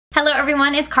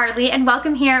everyone, it's Karlee and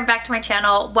welcome here back to my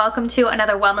channel. Welcome to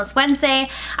another Wellness Wednesday.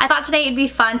 I thought today it'd be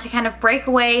fun to kind of break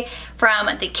away from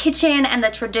the kitchen and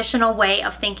the traditional way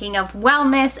of thinking of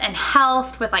wellness and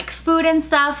health with like food and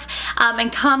stuff,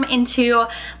 and come into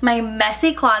my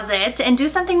messy closet and do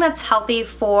something that's healthy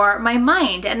for my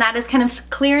mind, and that is kind of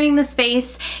clearing the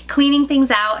space, cleaning things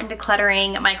out, and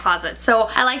decluttering my closet. So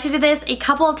I like to do this a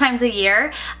couple of times a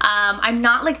year. I'm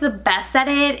not like the best at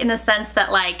it in the sense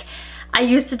that like I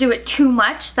used to do it too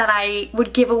much that I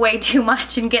would give away too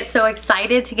much and get so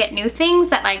excited to get new things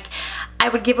that like I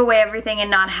would give away everything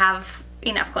and not have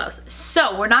enough clothes.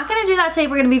 So we're not gonna do that today.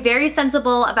 We're gonna be very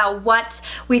sensible about what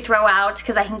we throw out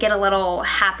because I can get a little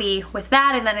happy with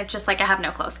that and then it's just like I have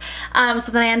no clothes.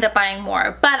 So then I end up buying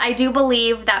more. But I do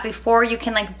believe that before you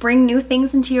can like bring new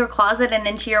things into your closet and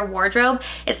into your wardrobe,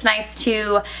 it's nice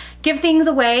to give things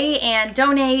away and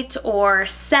donate or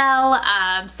sell.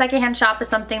 Secondhand shop is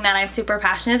something that I'm super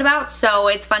passionate about, so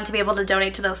it's fun to be able to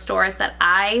donate to those stores that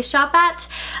I shop at.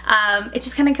 It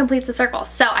just kind of completes the circle.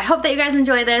 So I hope that you guys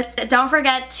enjoy this. Don't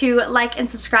forget to like and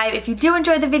subscribe if you do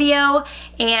enjoy the video,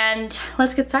 and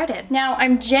let's get started. Now,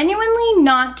 I'm genuinely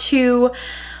not too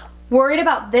worried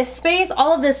about this space.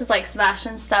 All of this is like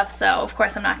Sebastian stuff, so of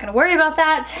course I'm not gonna worry about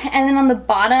that. And then on the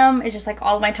bottom is just like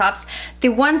all of my tops. The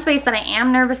one space that I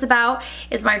am nervous about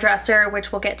is my dresser,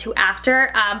 which we'll get to after.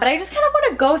 But I just kind of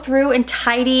want to go through and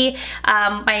tidy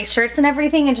my shirts and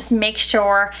everything and just make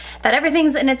sure that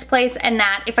everything's in its place, and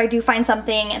that if I do find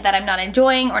something that I'm not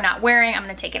enjoying or not wearing, I'm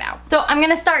gonna take it out. So I'm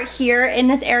gonna start here in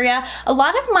this area. A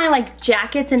lot of my like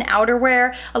jackets and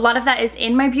outerwear, a lot of that is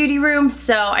in my beauty room,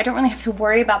 so I don't really have to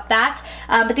worry about that.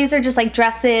 But these are just like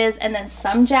dresses and then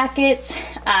some jackets.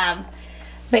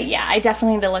 But yeah, I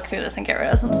definitely need to look through this and get rid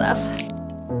of some stuff.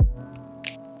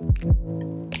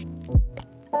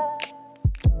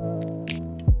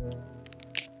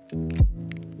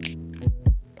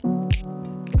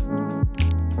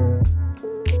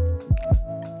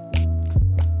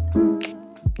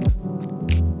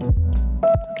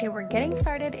 Okay, we're getting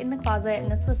started in the closet,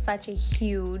 and this was such a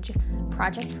huge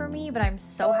project for me, but I'm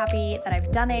so happy that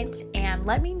I've done it. And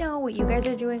let me know what you guys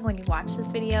are doing when you watch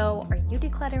this video. Are you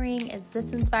decluttering? Is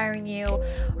this inspiring you?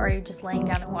 Or are you just laying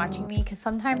down and watching me? Because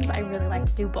sometimes I really like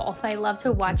to do both. I love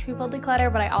to watch people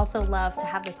declutter, but I also love to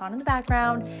have this on in the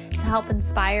background to help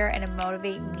inspire and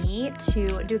motivate me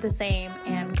to do the same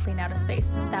and clean out a space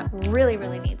that really,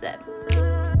 really needs it.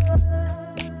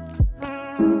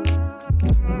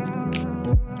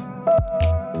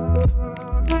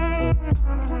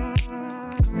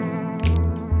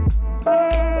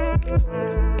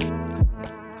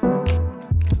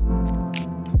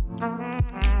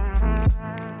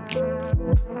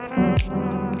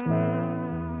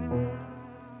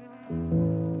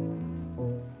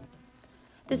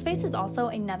 This space is also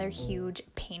another huge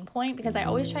pain point because I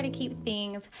always try to keep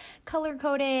things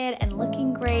color-coded and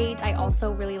looking great. I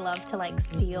also really love to like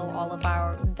steal all of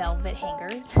our velvet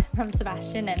hangers from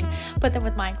Sebastian and put them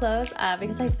with my clothes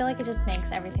because I feel like it just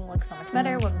makes everything look so much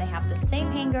better when they have the same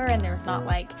hanger and there's not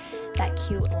like that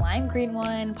cute lime green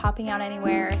one popping out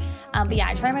anywhere. But yeah,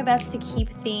 I try my best to keep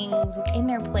things in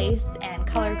their place and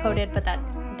color-coded, but that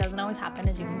doesn't always happen,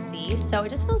 as you can see. So it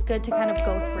just feels good to kind of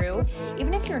go through,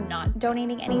 even if you're not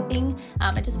donating anything,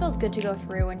 it just feels good to go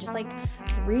through and just like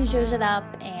re-zhuzh it up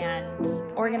and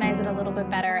organize it a little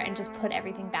bit better and just put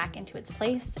everything back into its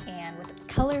place. And with its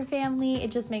color family,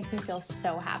 it just makes me feel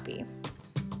so happy.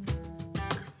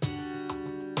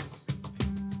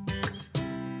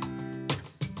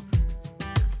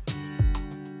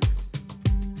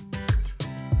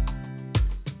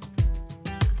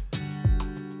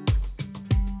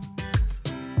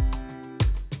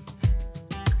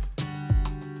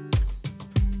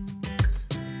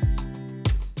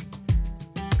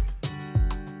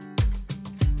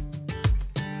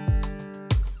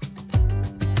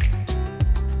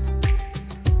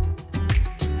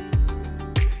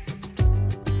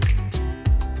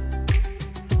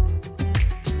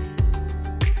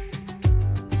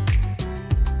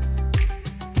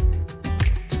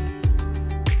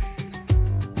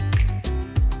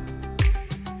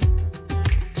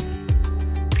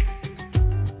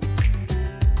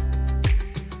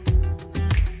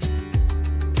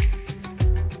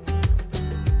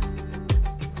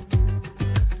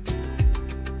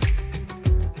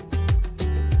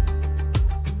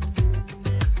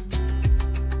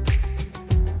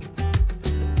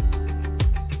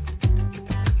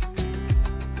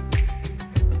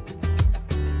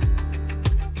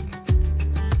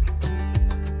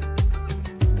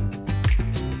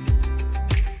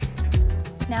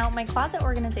 Now, my closet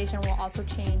organization will also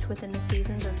change within the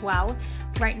seasons as well.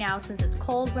 right now, since it's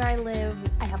cold where I live,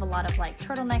 I have a lot of like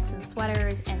turtlenecks and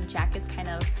sweaters and jackets kind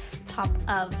of top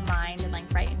of mind and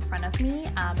like right in front of me,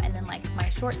 and then like my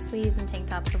short sleeves and tank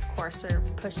tops of course are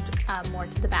pushed more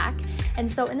to the back.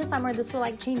 And so in the summer this will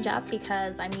like change up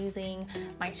because I'm using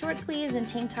my short sleeves and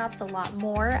tank tops a lot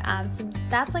more, so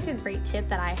that's like a great tip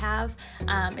that I have.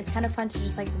 It's kind of fun to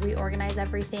just like reorganize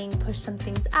everything, push some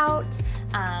things out,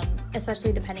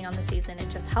 especially depending on the season. It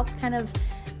just helps kind of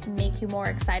make you more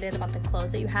excited about the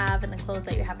clothes that you have and the clothes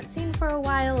that you haven't seen for a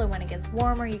while, and when it gets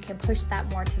warmer you can push that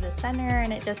more to the center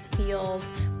and it just feels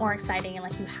more exciting and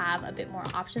like you have a bit more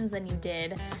options than you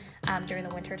did during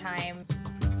the winter time.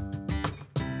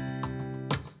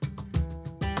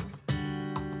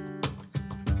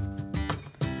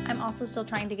 I'm also still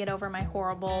trying to get over my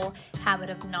horrible habit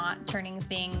of not turning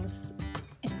things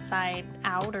inside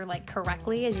out or like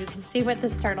correctly. As you can see with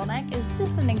this turtleneck is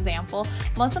just an example.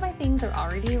 Most of my things are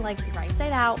already like right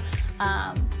side out,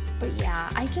 but yeah,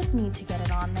 I just need to get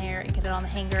it on there and get it on the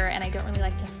hanger, and I don't really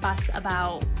like to fuss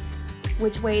about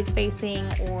which way it's facing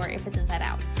or if it's inside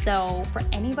out. So for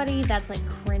anybody that's like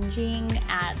cringing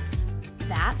at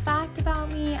that fact about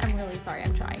me, I'm really sorry.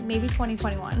 I'm trying. Maybe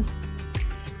 2021.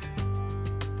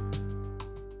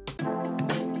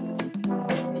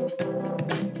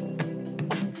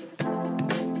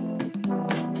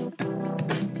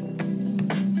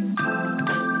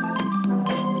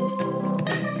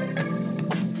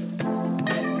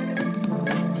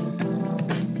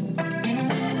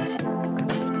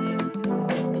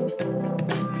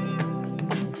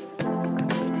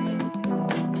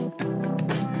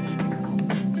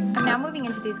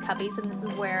 Into these cubbies, and this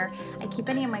is where I keep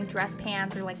any of my dress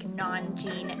pants or like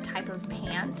non-jean type of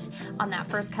pant on that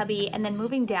first cubby. And then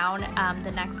moving down,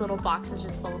 the next little box is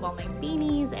just full of all my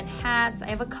beanies and hats. I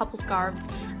have a couple scarves,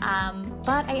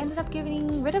 but I ended up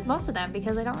getting rid of most of them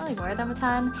because I don't really wear them a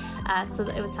ton, so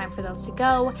it was time for those to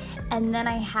go. And then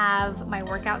I have my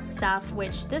workout stuff,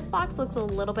 which this box looks a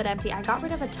little bit empty. I got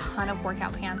rid of a ton of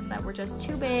workout pants that were just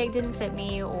too big, didn't fit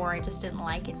me, or I just didn't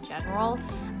like in general.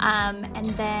 And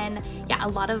then yeah, a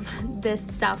lot of this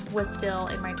stuff was still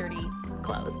in my dirty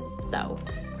clothes, so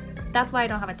that's why I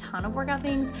don't have a ton of workout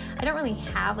things. I don't really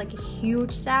have like a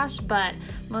huge stash, but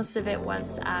most of it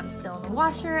was still in the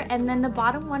washer. And then the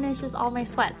bottom one is just all my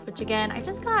sweats, which again, I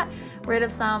just got rid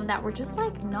of some that were just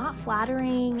like not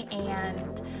flattering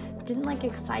and didn't like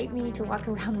excite me to walk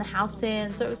around the house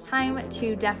in, so it was time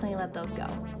to definitely let those go.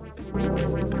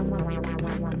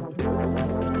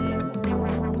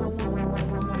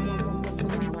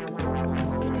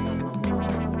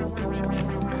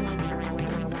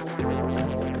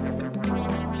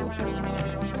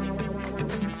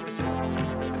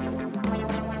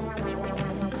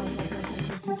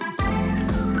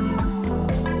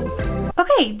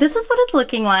 Okay, this is what it's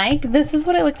looking like. This is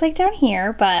what it looks like down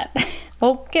here, but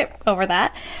we'll get over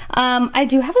that. I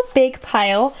do have a big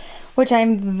pile, which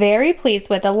I'm very pleased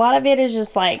with. A lot of it is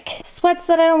just like sweats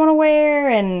that I don't want to wear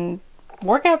and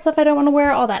workout stuff I don't want to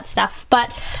wear, all that stuff.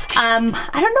 But I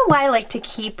don't know why I like to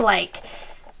keep like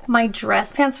my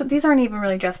dress pants. These aren't even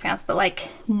really dress pants, but like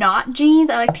not jeans.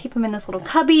 I like to keep them in this little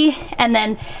cubby. And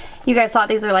then you guys saw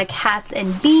these are like hats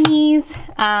and beanies.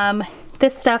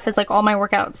 This stuff is like all my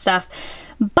workout stuff,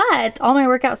 but all my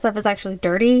workout stuff is actually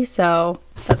dirty, so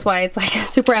that's why it's like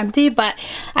super empty. But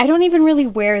I don't even really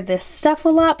wear this stuff a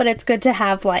lot, but it's good to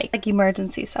have like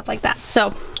emergency stuff like that.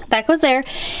 So that goes there.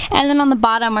 And then on the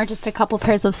bottom are just a couple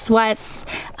pairs of sweats.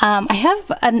 I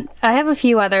have a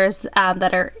few others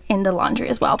that are in the laundry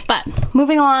as well. But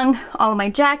moving along, all of my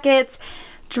jackets,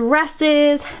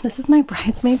 dresses. This is my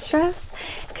bridesmaid's dress.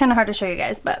 It's kind of hard to show you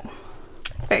guys, but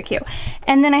it's very cute.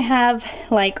 And then I have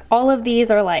like all of these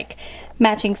are like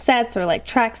matching sets or like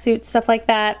tracksuits, stuff like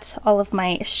that. All of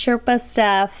my Sherpa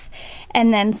stuff,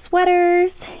 and then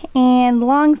sweaters and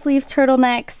long sleeves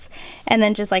turtlenecks, and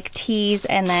then just like tees.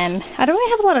 And then I don't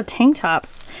really have a lot of tank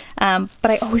tops, but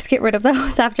I always get rid of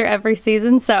those after every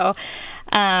season. So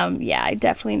yeah, I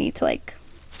definitely need to like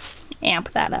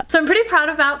amp that up. So I'm pretty proud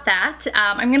about that.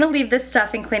 I'm gonna leave this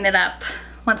stuff and clean it up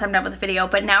once I'm done with the video,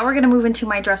 but now we're gonna move into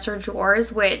my dresser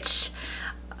drawers, which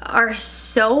are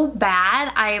so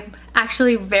bad. I'm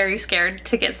actually very scared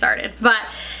to get started, but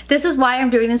this is why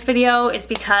I'm doing this video, is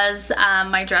because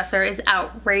my dresser is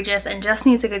outrageous and just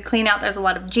needs a good clean out. There's a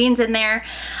lot of jeans in there.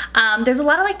 There's a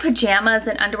lot of like pajamas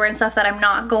and underwear and stuff that I'm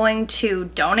not going to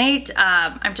donate.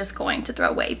 I'm just going to throw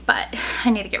away, but I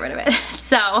need to get rid of it.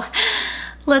 So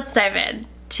let's dive in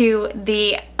to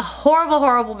the horrible,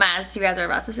 horrible mess you guys are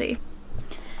about to see.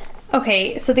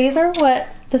 Okay, so these are what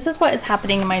This is what is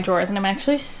happening in my drawers, and I'm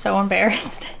actually so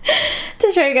embarrassed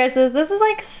to show you guys this. This is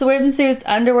like swimsuits,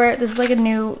 underwear. This is like a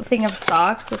new thing of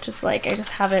socks, which is like, I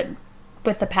just have it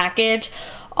with the package.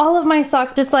 All of my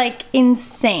socks, just like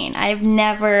insane. I've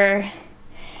never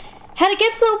had it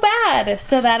get so bad.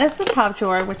 So that is the top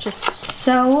drawer, which is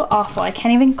so awful. I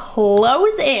can't even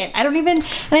close it. I don't even,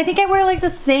 and I think I wear like the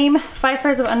same 5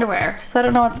 pairs of underwear, so I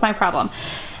don't know what's my problem.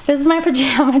 This is my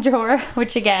pajama drawer,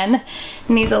 which again,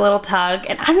 needs a little tug.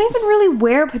 And I don't even really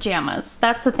wear pajamas.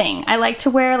 That's the thing. I like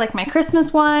to wear like my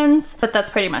Christmas ones, but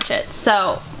that's pretty much it.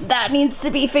 So that needs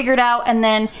to be figured out. And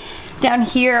then down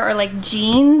here are like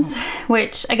jeans,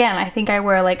 which again, I think I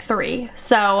wear like 3.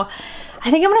 So I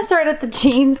think I'm gonna start at the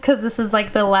jeans because this is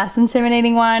like the less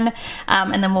intimidating one.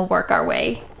 And then we'll work our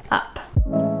way up.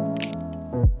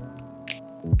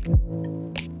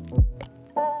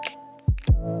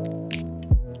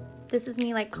 This is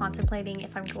me like contemplating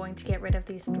if I'm going to get rid of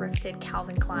these thrifted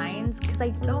Calvin Kleins because I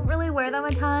don't really wear them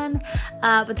a ton,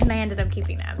 but then I ended up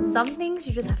keeping them. Some things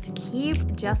you just have to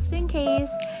keep just in case,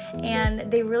 and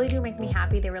they really do make me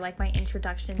happy. They were like my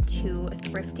introduction to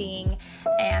thrifting,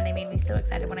 and they made me so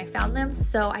excited when I found them,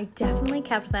 so I definitely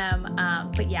kept them.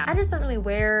 But yeah, I just don't really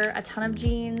wear a ton of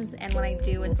jeans, and when I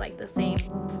do, it's like the same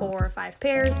 4 or 5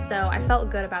 pairs, so I felt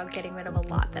good about getting rid of a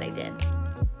lot that I did.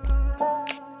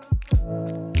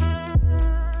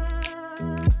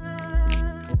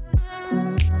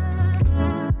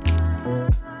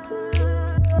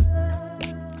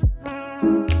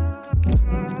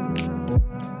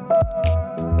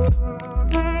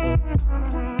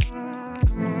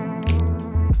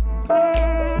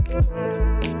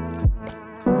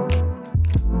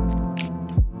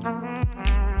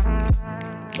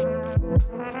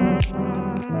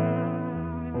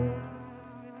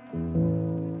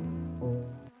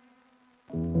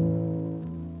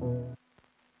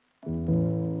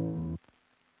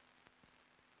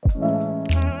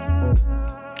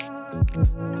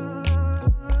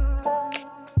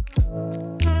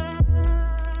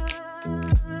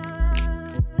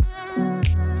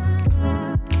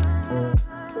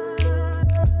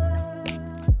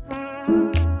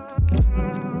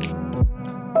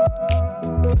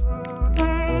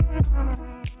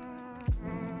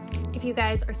 If you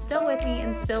guys are still with me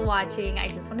and still watching, I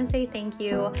just want to say thank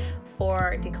you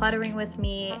for decluttering with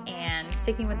me and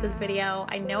sticking with this video.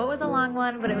 I know it was a long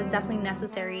one, but it was definitely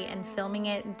necessary, and filming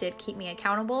it did keep me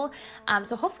accountable.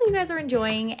 So hopefully you guys are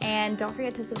enjoying, and don't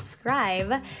forget to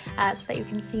subscribe so that you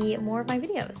can see more of my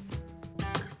videos.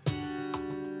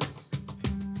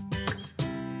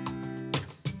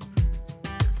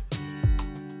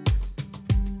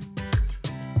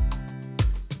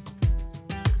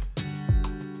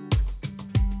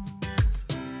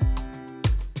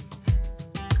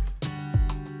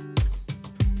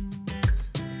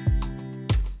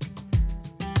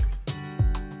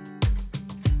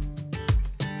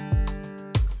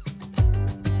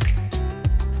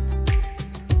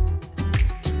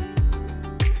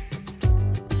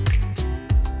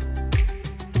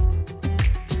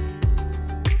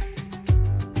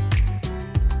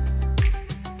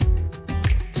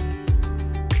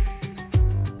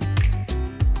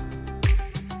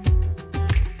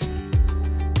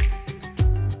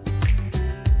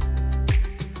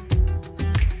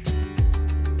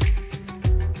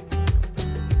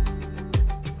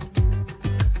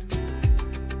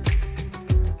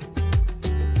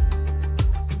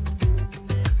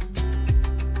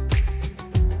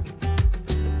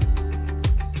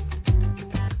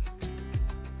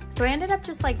 So I ended up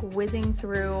just like whizzing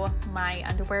through my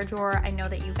underwear drawer. I know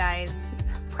that you guys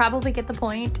probably get the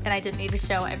point, and I didn't need to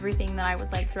show everything that I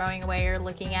was like throwing away or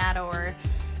looking at or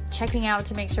checking out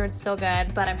to make sure it's still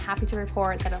good, but I'm happy to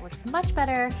report that it looks much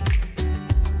better.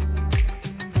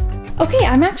 Okay,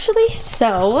 I'm actually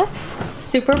so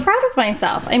super proud of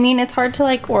myself. I mean, it's hard to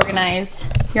like organize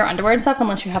your underwear and stuff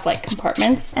unless you have like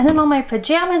compartments. And then all my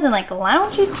pajamas and like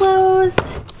loungy clothes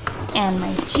and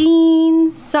my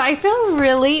jeans. So I feel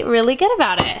really, really good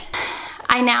about it.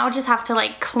 I now just have to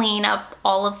like clean up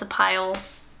all of the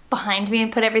piles behind me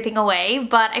and put everything away,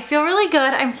 but I feel really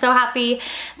good. I'm so happy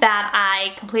that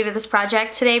I completed this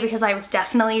project today because I was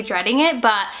definitely dreading it,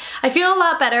 but I feel a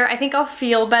lot better. I think I'll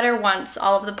feel better once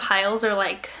all of the piles are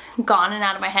like gone and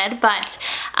out of my head, but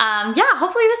yeah,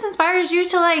 hopefully this inspires you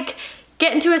to like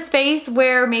get into a space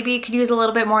where maybe you could use a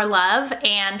little bit more love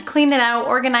and clean it out,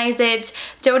 organize it,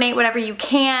 donate whatever you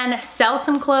can, sell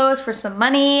some clothes for some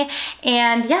money.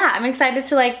 And yeah, I'm excited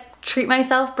to like treat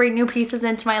myself, bring new pieces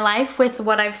into my life with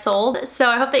what I've sold. So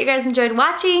I hope that you guys enjoyed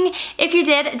watching. If you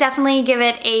did, definitely give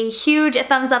it a huge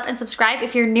thumbs up and subscribe.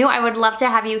 If you're new, I would love to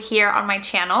have you here on my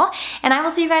channel. And I will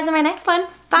see you guys in my next one.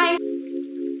 Bye.